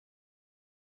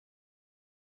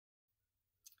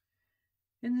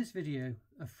In this video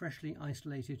of freshly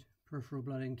isolated peripheral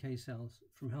blood NK cells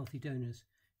from healthy donors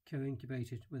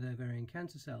co-incubated with ovarian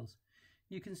cancer cells,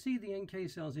 you can see the NK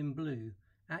cells in blue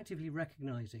actively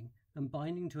recognizing and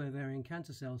binding to ovarian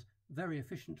cancer cells very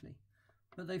efficiently,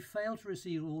 but they fail to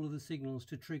receive all of the signals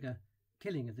to trigger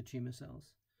killing of the tumour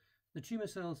cells. The tumour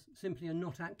cells simply are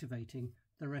not activating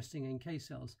the resting NK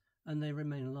cells and they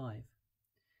remain alive.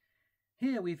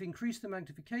 Here we've increased the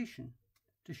magnification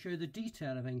to show the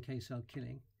detail of NK cell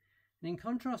killing, and in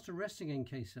contrast to resting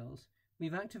NK cells,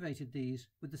 we've activated these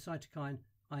with the cytokine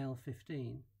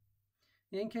IL-15.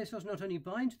 The NK cells not only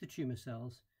bind to the tumour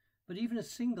cells, but even a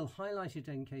single highlighted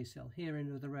NK cell, here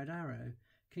in with a red arrow,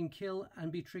 can kill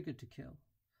and be triggered to kill.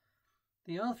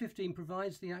 The IL-15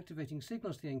 provides the activating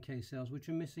signals to the NK cells which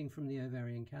are missing from the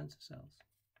ovarian cancer cells.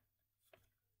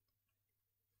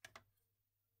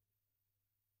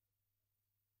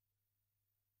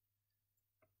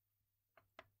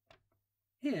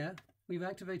 Here, we've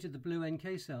activated the blue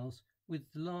NK cells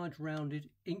with the large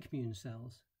rounded INKmune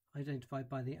cells, identified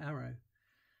by the arrow.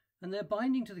 And they're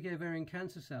binding to the ovarian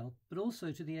cancer cell, but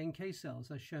also to the NK cells,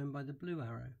 as shown by the blue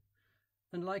arrow.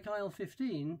 And like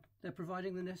IL-15, they're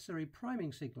providing the necessary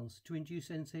priming signals to induce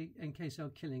NK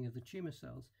cell killing of the tumour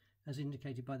cells, as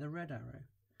indicated by the red arrow.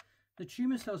 The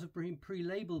tumour cells have been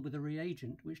pre-labelled with a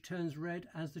reagent which turns red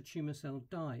as the tumour cell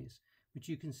dies, which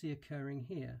you can see occurring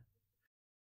here.